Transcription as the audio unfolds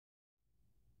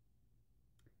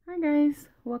Hi guys,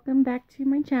 welcome back to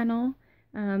my channel.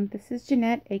 This is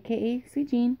Jeanette, aka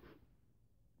Sweet Jean.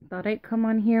 Thought I'd come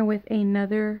on here with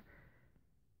another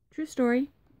true story.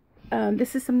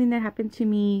 This is something that happened to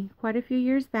me quite a few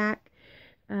years back.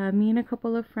 Me and a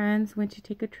couple of friends went to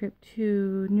take a trip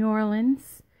to New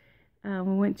Orleans. We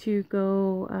went to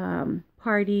go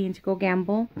party and to go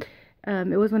gamble.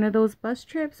 It was one of those bus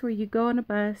trips where you go on a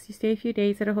bus, you stay a few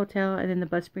days at a hotel, and then the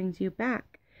bus brings you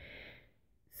back.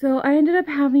 So I ended up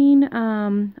having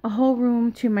a whole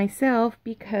room to myself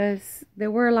because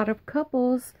there were a lot of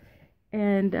couples,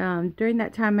 and during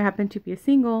that time I happened to be a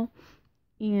single,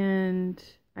 and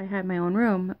I had my own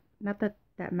room. Not that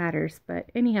that matters, but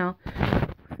anyhow.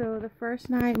 So the first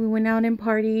night we went out and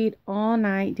partied all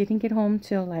night. Didn't get home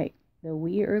till like the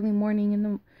wee early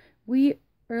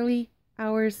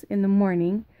hours in the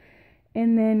morning,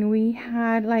 and then we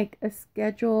had like a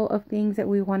schedule of things that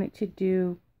we wanted to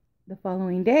do the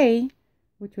following day,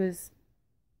 which was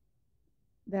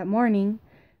the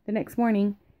next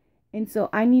morning. And so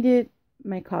I needed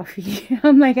my coffee.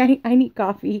 I'm like, I need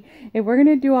coffee. If we're going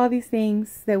to do all these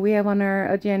things that we have on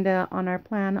our agenda, on our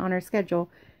plan, on our schedule,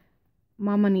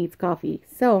 mama needs coffee.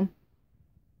 So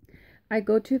I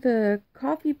go to the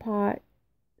coffee pot.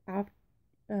 I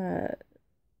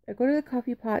go to the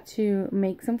coffee pot to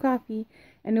make some coffee.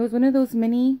 And it was one of those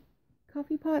mini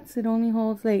coffee pots. It only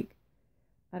holds like,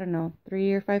 I don't know,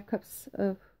 3 or 5 cups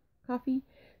of coffee.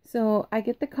 So I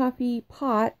get the coffee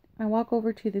pot. I walk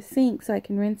over to the sink so I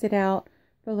can rinse it out,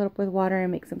 fill it up with water,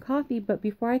 and make some coffee. But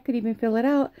before I could even fill it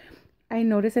out, I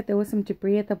noticed that there was some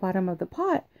debris at the bottom of the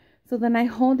pot. So then I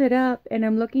hold it up and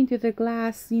I'm looking through the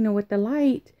glass, with the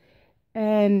light,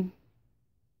 and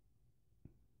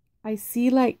I see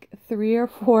like 3 or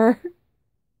 4.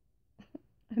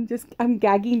 I'm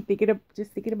gagging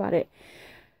just thinking about it.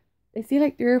 I see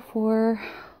like 3 or 4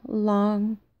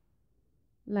 long,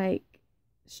 like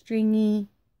stringy,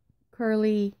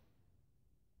 curly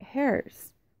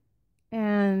hairs.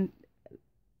 And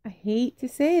I hate to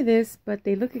say this, but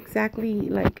they look exactly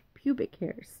like pubic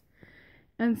hairs.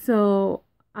 And so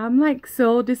I'm like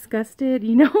so disgusted,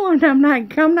 and I'm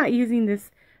not using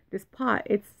this pot.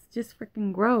 It's just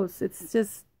freaking gross.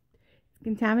 It's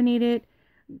contaminated.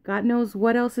 God knows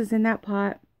what else is in that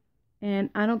pot.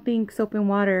 And I don't think soap and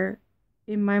water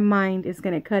in my mind is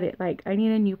going to cut it. Like, I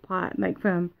need a new pot, like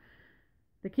from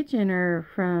the kitchen or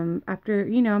from after,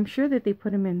 I'm sure that they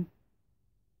put them in.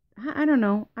 I don't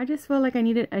know. I just felt like I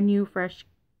needed a new fresh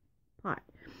pot.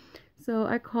 So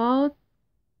I called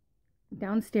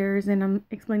downstairs and I'm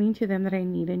explaining to them that I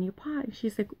need a new pot.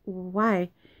 She's like, why? I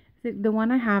said, the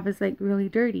one I have is like really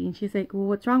dirty. And she's like, well,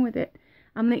 what's wrong with it?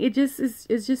 I'm like, it's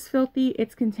just filthy.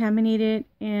 It's contaminated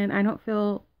and I don't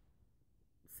feel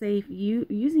safe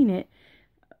using it.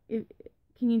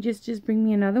 Can you just bring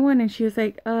me another one? And she was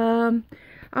like,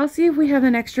 I'll see if we have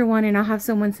an extra one and I'll have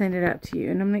someone send it up to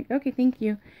you. And I'm like, okay, thank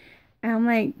you. And I'm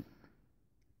like,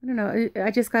 I don't know,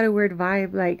 I just got a weird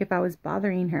vibe, like if I was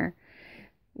bothering her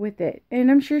with it.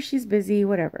 And I'm sure she's busy,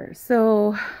 whatever.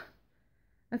 So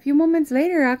a few moments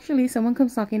later, actually, someone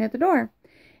comes knocking at the door.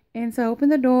 And so I open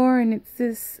the door and it's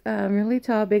this really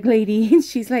tall, big lady. And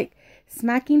she's like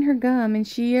smacking her gum and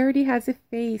she already has a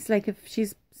face like if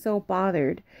she's so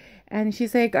bothered. And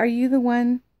she's like, are you the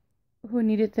one who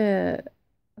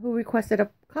requested a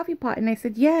coffee pot? And I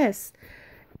said, yes.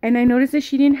 And I noticed that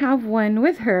she didn't have one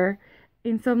with her.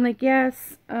 And so I'm like,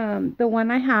 yes, the one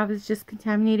I have is just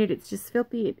contaminated. It's just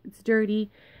filthy. It's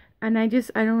dirty. And I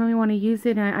don't really want to use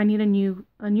it. I need a new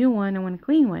one. I want a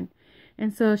clean one.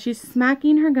 And so she's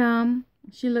smacking her gum.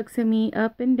 She looks at me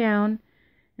up and down.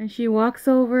 And she walks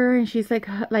over and she's like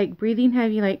breathing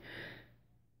heavy, like,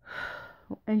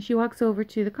 and she walks over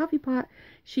to the coffee pot.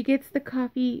 She gets the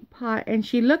coffee pot and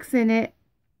she looks in it.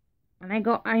 And I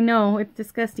go, I know, it's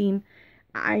disgusting.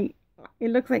 It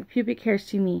looks like pubic hairs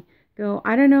to me. Go,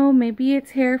 I don't know, maybe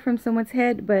it's hair from someone's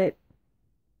head, but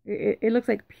it looks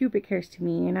like pubic hairs to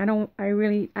me. And I don't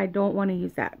want to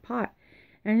use that pot.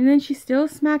 And then she's still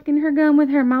smacking her gum with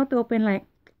her mouth open, like.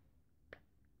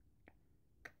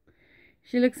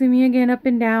 She looks at me again up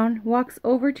and down, walks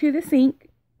over to the sink,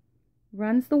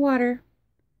 runs the water,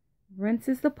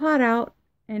 rinses the pot out,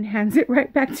 and hands it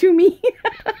right back to me.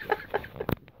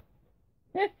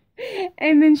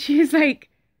 And then she's like,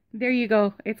 there you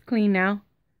go. It's clean now.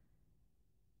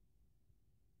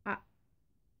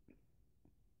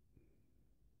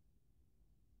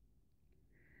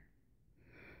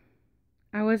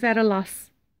 I was at a loss.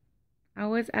 I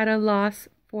was at a loss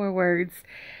for words.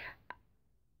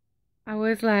 I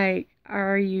was like,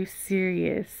 are you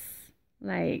serious?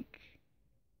 Like,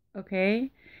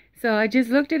 okay. So I just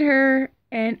looked at her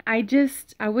And I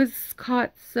was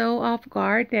caught so off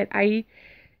guard that I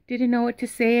didn't know what to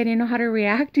say. I didn't know how to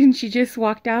react. And she just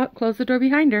walked out, closed the door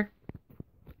behind her.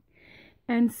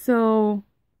 And so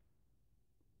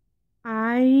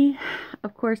I,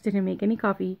 of course, didn't make any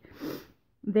coffee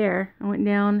there. I went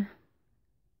down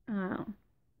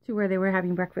to where they were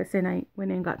having breakfast, and I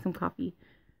went and got some coffee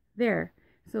there.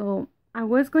 So I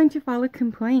was going to file a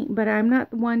complaint, but I'm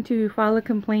not one to file a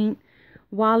complaint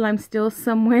while I'm still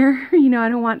somewhere. You know, I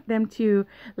don't want them to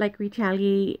like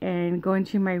retaliate and go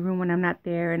into my room when I'm not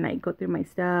there and like go through my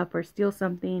stuff or steal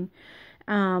something.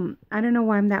 I don't know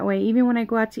why I'm that way. Even when I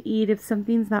go out to eat, if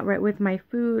something's not right with my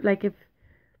food, like if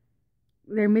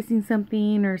they're missing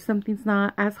something or something's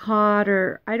not as hot,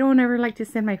 or I don't ever like to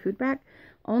send my food back,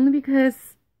 only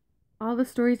because all the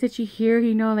stories that you hear,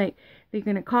 you know, like they're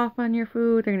gonna cough on your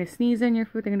food, they're gonna sneeze on your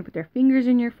food, they're gonna put their fingers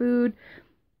in your food,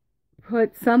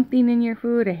 put something in your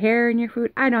food, a hair in your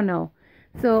food, I don't know.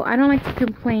 So I don't like to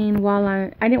complain while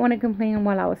I didn't want to complain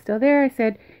while I was still there. I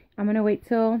said I'm gonna wait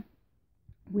till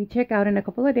we check out in a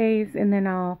couple of days, and then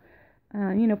I'll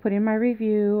you know, put in my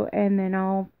review, and then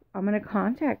I'm gonna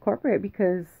contact corporate,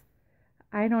 because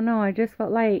I don't know, I just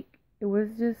felt like it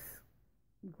was just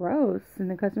gross and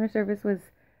the customer service was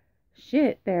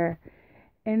shit there.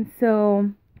 And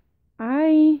so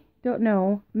I don't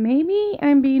know, maybe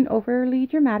I'm being overly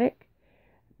dramatic,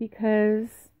 because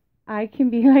I can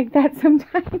be like that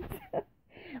sometimes.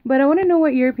 But I want to know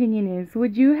what your opinion is.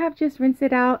 Would you have just rinsed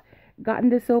it out, gotten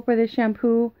the soap or the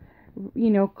shampoo, you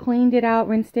know, cleaned it out,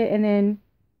 rinsed it, and then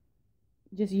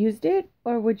just used it?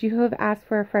 Or would you have asked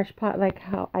for a fresh pot like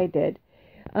how I did?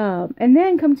 And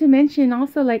then come to mention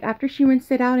also, like after she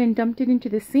rinsed it out and dumped it into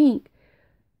the sink,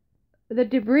 the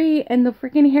debris and the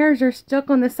freaking hairs are stuck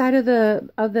on the side of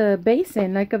the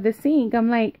basin, like of the sink. I'm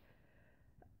like,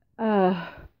 I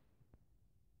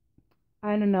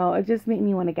don't know. It just made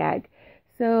me want to gag.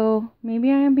 So maybe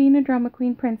I am being a drama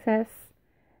queen princess.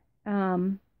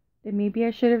 And maybe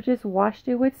I should have just washed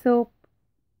it with soap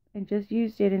and just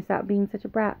used it and stopped being such a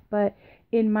brat. But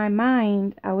in my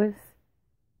mind, I was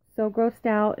so grossed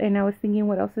out, and I was thinking,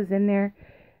 what else is in there?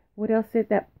 What else did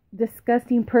that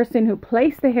disgusting person who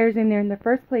placed the hairs in there in the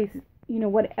first place, you know,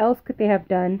 what else could they have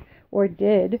done or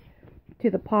did to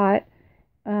the pot?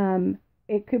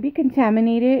 It could be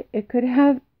contaminated. It could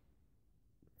have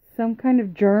some kind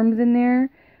of germs in there.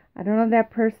 I don't know that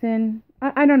person.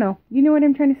 I don't know. You know what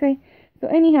I'm trying to say? So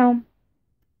anyhow,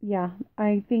 yeah,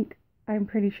 I'm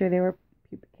pretty sure they were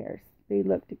pubic hairs. They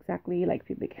looked exactly like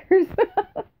pubic hairs.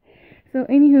 So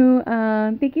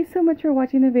anywho, thank you so much for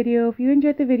watching the video. If you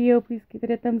enjoyed the video, please give it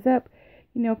a thumbs up,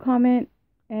 you know, comment,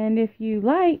 and if you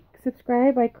like,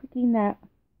 subscribe by clicking that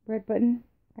red button.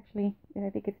 Actually, I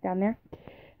think it's down there.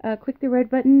 Click the red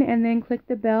button and then click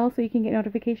the bell so you can get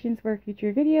notifications for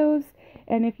future videos.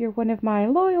 And if you're one of my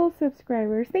loyal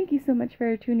subscribers, thank you so much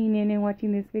for tuning in and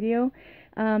watching this video.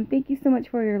 Thank you so much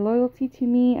for your loyalty to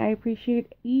me. I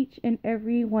appreciate each and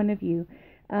every one of you.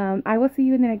 I will see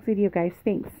you in the next video, guys.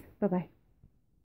 Thanks. Bye-bye.